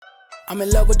I'm in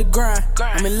love with the grind.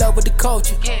 I'm in love with the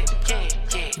culture.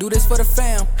 Do this for the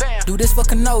fam. Do this for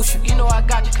Kenosha. You know I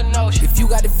got you, Kenosha. If you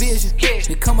got the vision,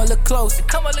 then come a little closer.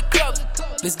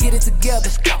 Let's get it together.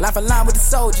 Life aligned with the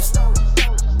soldiers.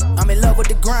 I'm in love with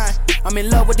the grind. I'm in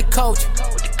love with the culture.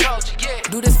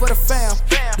 Do this for the fam.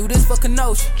 Do this for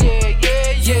Kenosha.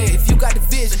 Yeah, if you got the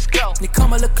vision, then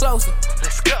come a little closer.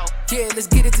 Let's go. Yeah, let's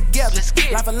get it together.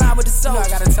 Life aligned with the soldiers.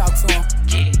 You know I gotta talk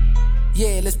to him.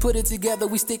 Yeah, let's put it together.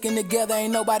 We sticking together.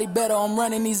 Ain't nobody better. I'm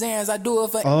running these errands. I do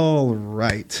it for... All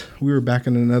right. We were back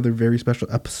in another very special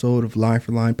episode of Line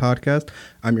for Line podcast.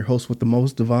 I'm your host with the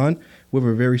most, Devon. We have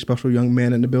a very special young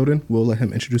man in the building. We'll let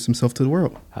him introduce himself to the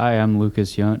world. Hi, I'm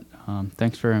Lucas Yunt.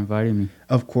 Thanks for inviting me.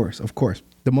 Of course.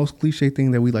 The most cliche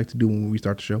thing that we like to do when we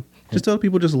start the show. Just tell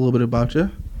people just a little bit about you.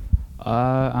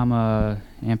 I'm a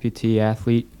amputee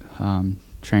athlete,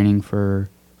 training for...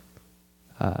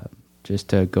 just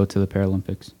to go to the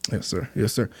Paralympics.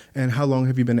 Yes, sir. And how long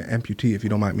have you been an amputee, if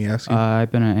you don't mind me asking?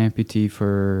 I've been an amputee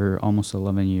for almost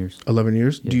 11 years. 11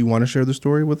 years? Yeah. Do you want to share the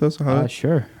story with us?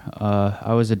 Sure.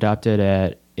 I was adopted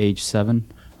at age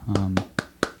 7.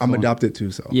 I'm adopted too,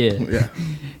 so. Yeah.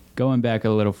 Going back a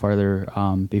little farther,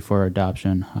 before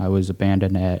adoption, I was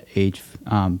abandoned at age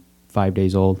 5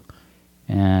 days old.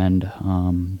 And,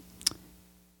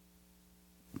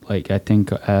 I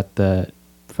think at the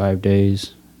 5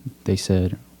 days... They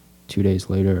said 2 days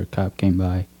later, a cop came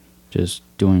by just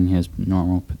doing his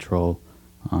normal patrol,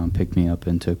 picked me up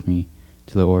and took me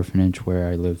to the orphanage where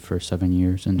I lived for 7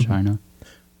 years in China.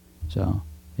 So,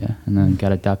 yeah, and then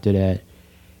got adopted at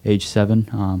age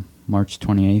 7, March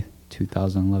 28th,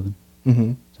 2011.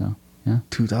 Mm-hmm. So, yeah.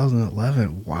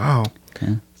 2011, wow.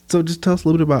 Yeah. So just tell us a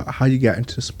little bit about how you got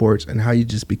into sports and how you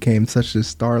just became such a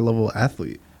star-level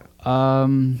athlete.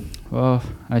 Well,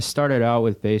 I started out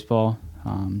with baseball.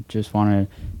 Just wanted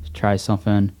to try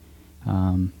something.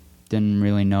 Didn't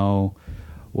really know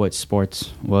what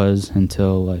sports was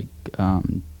until the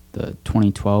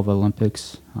 2012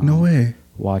 Olympics. No way.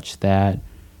 Watched that.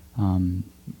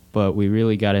 But we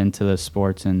really got into the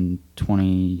sports in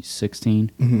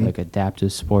 2016,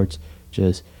 adaptive sports.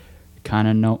 Just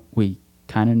we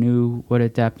kind of knew what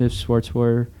adaptive sports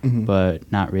were,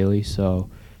 but not really. So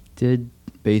did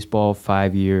baseball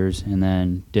 5 years and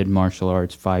then did martial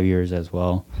arts 5 years as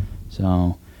well.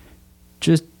 So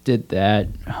just did that.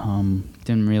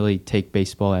 Didn't really take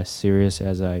baseball as serious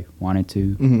as I wanted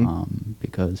to,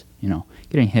 because,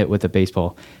 getting hit with a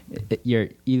baseball, you're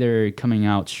either coming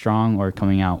out strong or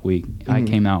coming out weak. I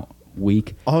came out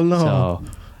weak. Oh, no.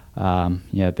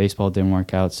 So, baseball didn't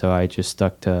work out, so I just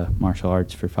stuck to martial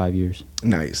arts for 5 years.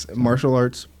 Nice. Martial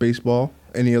arts, baseball.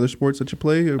 Any other sports that you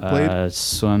play or played?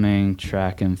 Swimming,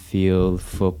 track and field,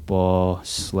 football,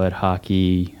 sled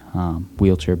hockey,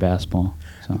 wheelchair basketball.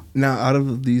 So now, out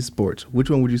of these sports, which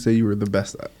one would you say you were the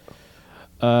best at?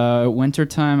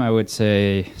 Wintertime, I would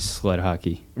say sled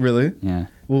hockey. Really? Yeah.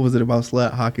 What was it about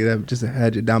sled hockey that just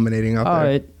had you dominating out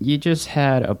there? You just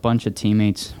had a bunch of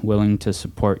teammates willing to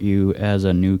support you as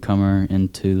a newcomer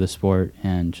into the sport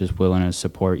and just willing to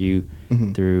support you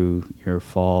through your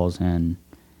falls and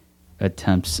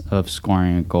attempts of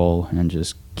scoring a goal and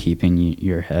just keeping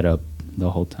your head up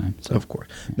the whole time. So, of course.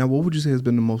 Now, what would you say has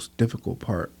been the most difficult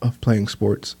part of playing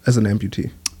sports as an amputee?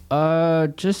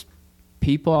 Just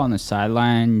people on the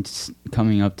sidelines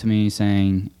coming up to me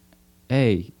saying,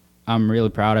 "Hey, I'm really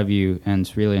proud of you, and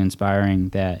it's really inspiring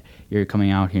that you're coming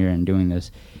out here and doing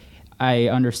this." I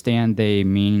understand they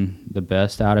mean the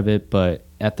best out of it, but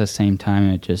at the same time,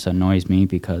 it just annoys me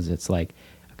because it's like,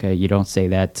 okay, you don't say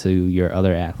that to your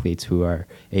other athletes who are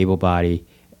able-bodied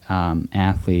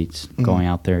athletes going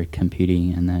out there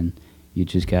competing, and then you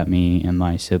just got me and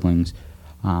my siblings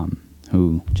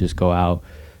who just go out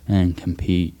and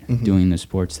compete doing the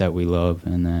sports that we love,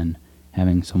 and then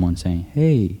having someone saying,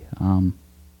 "Hey,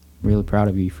 really proud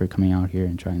of you for coming out here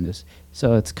and trying this."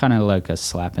 So it's kind of like a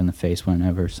slap in the face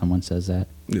whenever someone says that.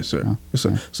 Yes, sir. Yes,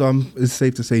 sir. So it's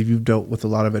safe to say you've dealt with a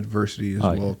lot of adversity as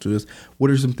well. Yeah. To this, what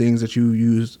are some things that you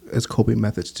use as coping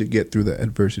methods to get through the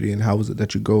adversity, and how is it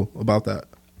that you go about that?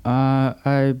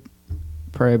 I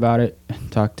pray about it,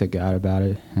 talk to God about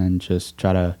it, and just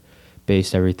try to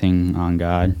base everything on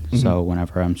God. So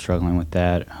whenever I'm struggling with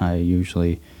that, I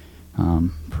usually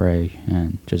pray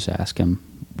and just ask Him,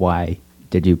 why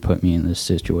did you put me in this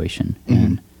situation?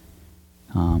 And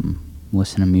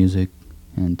listen to music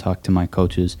and talk to my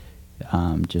coaches.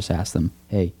 Just ask them,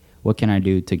 hey, what can I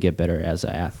do to get better as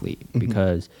an athlete?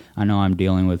 Because I know I'm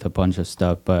dealing with a bunch of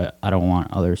stuff, but I don't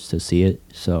want others to see it.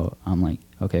 So I'm like,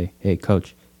 okay, hey,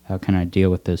 coach, how can I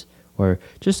deal with this? Or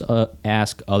just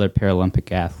ask other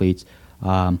Paralympic athletes,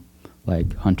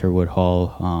 like Hunter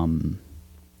Woodhull,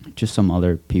 just some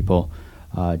other people,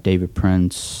 David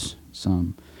Prince,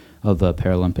 some of the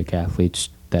Paralympic athletes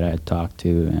that I talked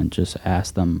to, and just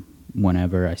ask them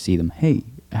whenever I see them, hey,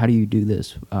 how do you do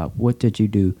this? What did you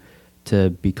do to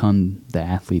become the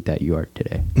athlete that you are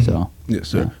today? So yes,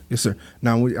 sir. Yeah. Yes, sir.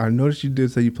 Now, I noticed you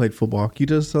did say you played football. Can you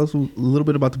just tell us a little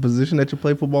bit about the position that you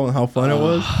played football and how fun it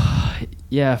was?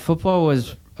 Yeah, football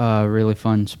was a really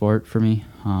fun sport for me.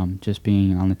 Just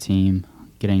being on the team,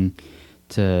 getting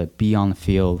to be on the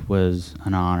field was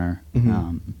an honor.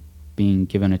 Being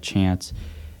given a chance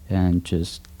and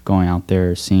just going out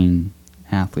there seeing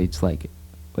athletes like,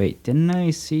 wait, didn't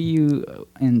I see you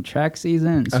in track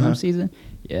season, swim season?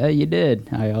 Yeah, you did.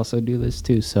 I also do this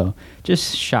too. So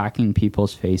just shocking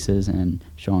people's faces and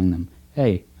showing them,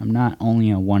 hey, I'm not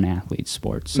only a one athlete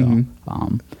sport. So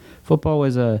football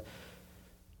was there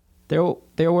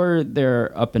were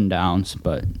their up and downs,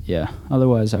 but yeah,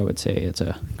 otherwise I would say it's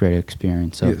a great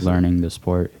experience of learning the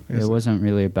sport. It wasn't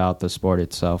really about the sport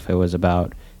itself. It was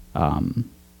about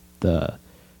the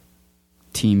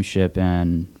teamship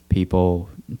and people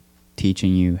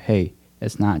teaching you, hey,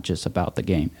 it's not just about the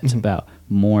game. It's about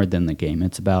more than the game.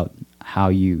 It's about how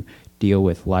you deal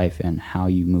with life and how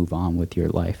you move on with your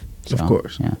life. So, of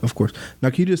course. Now,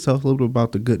 can you just tell us a little bit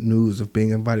about the good news of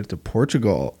being invited to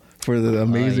Portugal for the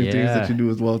amazing things that you do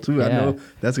as well, too? I know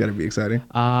that's got to be exciting.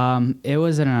 It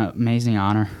was an amazing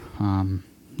honor.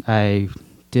 I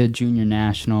did junior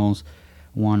nationals,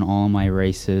 won all my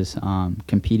races,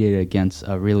 competed against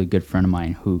a really good friend of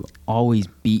mine who always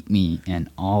beat me in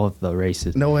all of the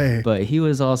races. No way. But he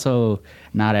was also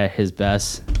not at his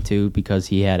best, too, because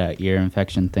he had an ear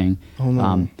infection thing. Oh,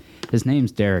 no. His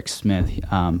name's Derek Smith.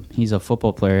 He's a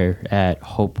football player at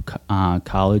Hope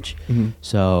College.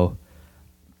 So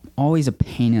always a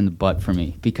pain in the butt for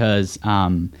me because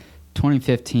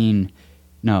 2019,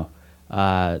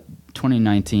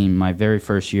 my very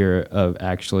first year of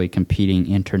actually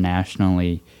competing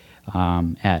internationally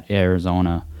at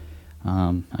Arizona,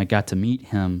 I got to meet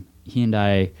him. He and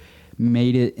I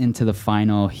made it into the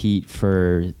final heat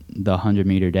for the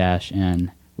 100-meter dash, and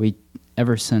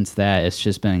ever since that, it's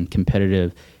just been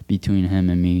competitive between him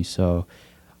and me. So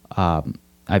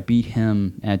I beat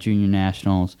him at junior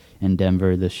nationals in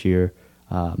Denver this year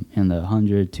in the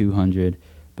 100, 200,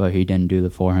 but he didn't do the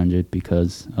 400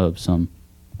 because of some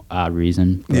odd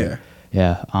reason. But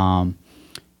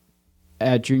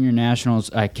at junior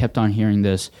nationals, I kept on hearing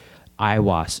this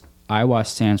IWAS. IWAS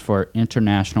stands for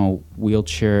International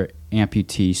Wheelchair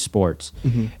Amputee Sports,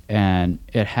 and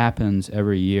it happens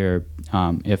every year.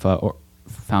 If a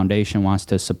foundation wants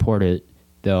to support it,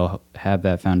 they'll have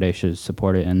that foundation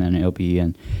support it, and then it'll be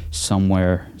in some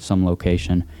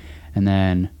location. And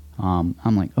then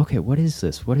I'm like, okay, what is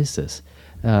this?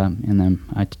 And then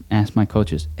I asked my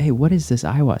coaches, hey, what is this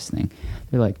IWAS thing?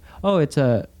 They're like, oh, it's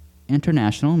a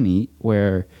international meet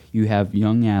where you have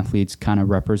young athletes kind of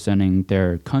representing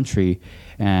their country,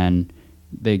 and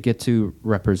they get to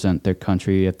represent their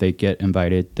country if they get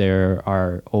invited. There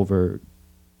are over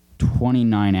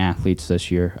 29 athletes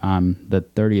this year. I'm the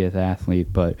 30th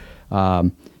athlete, but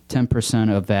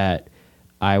 10% of that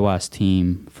IWAS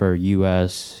team for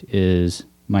U.S. is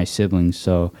my siblings.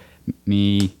 So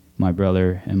me, my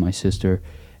brother, and my sister,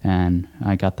 and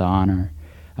I got the honor.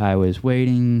 I was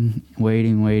waiting,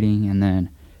 and then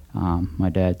my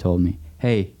dad told me,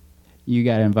 hey, you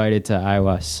got invited to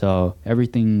IWAS. So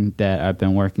everything that I've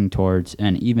been working towards,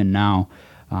 and even now,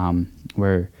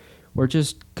 we're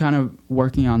just kind of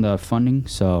working on the funding.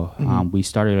 So we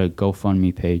started a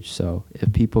GoFundMe page. So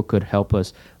if people could help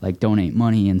us, like donate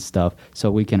money and stuff,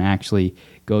 so we can actually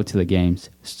go to the games.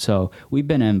 So we've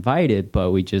been invited, but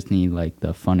we just need like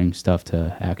the funding stuff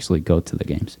to actually go to the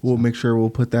games. We'll make sure we'll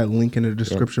put that link in the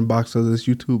description box of this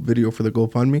YouTube video for the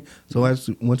GoFundMe. So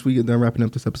once we get done wrapping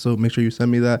up this episode, make sure you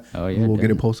send me that. Oh, yeah, and we'll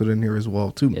get it posted in here as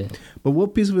well too. Yeah. But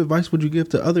what piece of advice would you give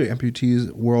to other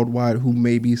amputees worldwide who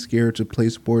may be scared to play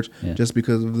sports just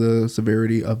because of the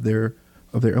severity of their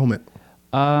ailment?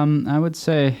 I would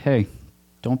say, hey,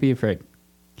 don't be afraid.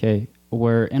 Okay.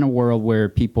 We're in a world where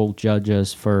people judge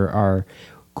us for our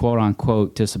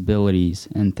quote-unquote disabilities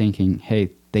and thinking,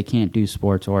 hey, they can't do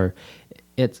sports. Or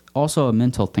it's also a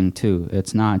mental thing, too.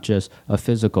 It's not just a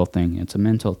physical thing. It's a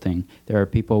mental thing. There are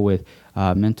people with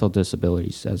mental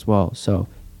disabilities as well. So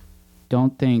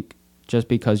don't think just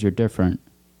because you're different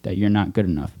that you're not good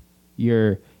enough.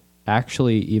 You're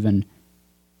actually even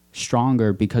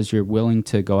stronger because you're willing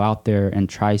to go out there and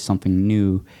try something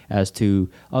new, as to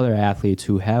other athletes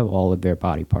who have all of their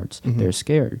body parts. They're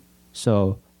scared.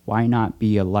 So why not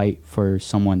be a light for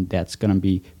someone that's going to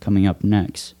be coming up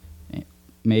next?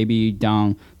 Maybe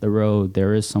down the road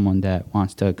there is someone that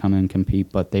wants to come and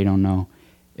compete, but they don't know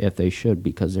if they should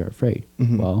because they're afraid.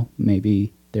 Well,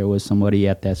 maybe there was somebody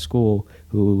at that school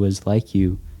who was like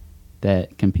you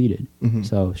that competed.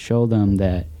 So show them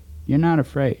that you're not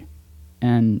afraid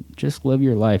and just live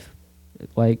your life.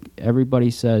 Like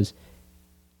everybody says,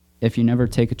 if you never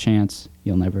take a chance,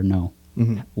 you'll never know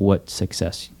what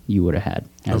success you would have had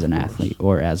as an athlete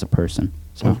or as a person.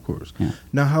 So, Of course. Yeah.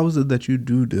 Now, how is it that you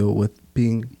do deal with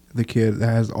being the kid that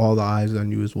has all the eyes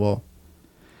on you as well?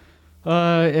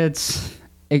 It's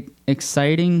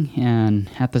exciting, and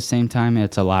at the same time,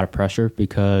 it's a lot of pressure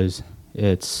because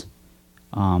it's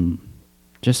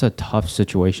just a tough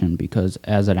situation. Because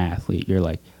as an athlete, you're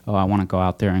like, oh, I want to go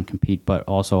out there and compete, but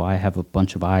also I have a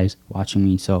bunch of eyes watching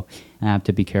me, so I have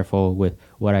to be careful with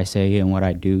what I say and what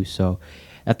I do. So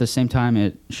at the same time,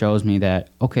 it shows me that,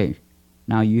 okay,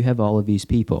 now you have all of these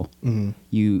people.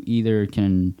 You either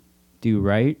can do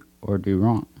right or do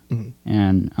wrong.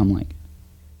 And I'm like,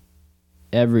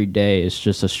 every day is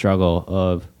just a struggle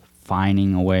of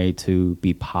finding a way to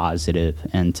be positive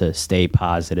and to stay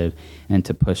positive and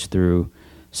to push through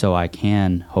so I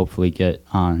can hopefully get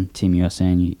on Team USA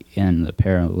in the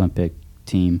Paralympic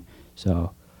team.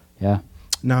 So, yeah.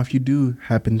 Now, if you do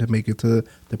happen to make it to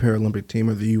the Paralympic team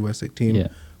or the USA team,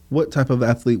 what type of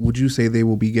athlete would you say they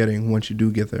will be getting once you do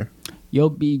get there? You'll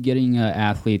be getting an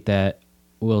athlete that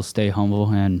will stay humble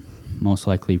and most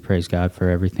likely praise God for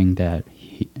everything that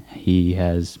he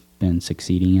has been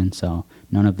succeeding in. So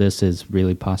none of this is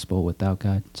really possible without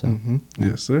God. So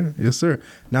Yes, sir. Yes, sir.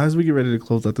 Now, as we get ready to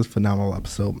close out this phenomenal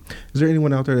episode, is there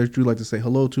anyone out there that you'd like to say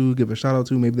hello to, give a shout out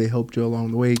to? Maybe they helped you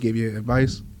along the way, gave you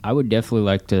advice? I would definitely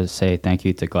like to say thank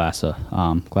you to GLASA.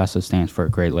 GLASA stands for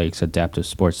Great Lakes Adaptive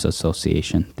Sports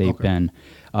Association. They've been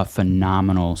a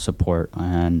phenomenal support,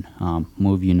 and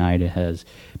Move United has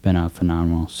been a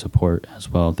phenomenal support as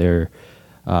well. They're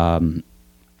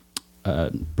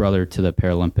brother to the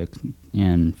Paralympic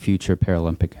and future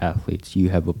Paralympic athletes. You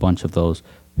have a bunch of those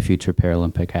future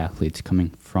Paralympic athletes coming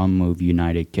from Move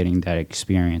United, getting that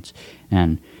experience.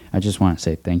 And I just want to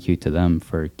say thank you to them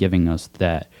for giving us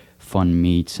that fun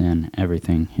meets and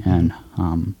everything. And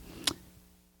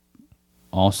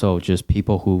also just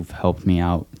people who've helped me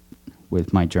out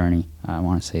with my journey. I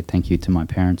want to say thank you to my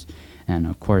parents and,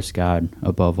 of course, God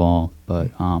above all.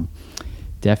 But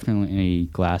definitely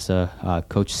GLASA,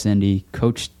 Coach Cindy,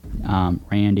 Coach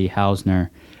Randy Hausner,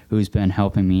 who's been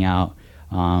helping me out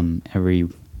every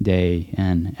day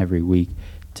and every week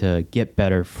to get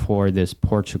better for this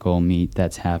Portugal meet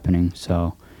that's happening.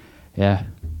 So, yeah.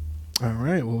 All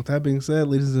right. Well, with that being said,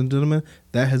 ladies and gentlemen,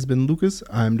 that has been Lucas.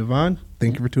 I'm Devon.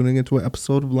 Thank you for tuning into an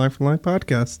episode of Line for Line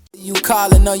Podcast. You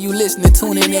calling or you listening,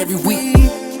 tune in every week.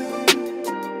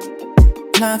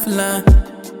 Line for line.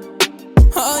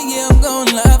 Oh yeah, I'm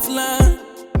going line for line.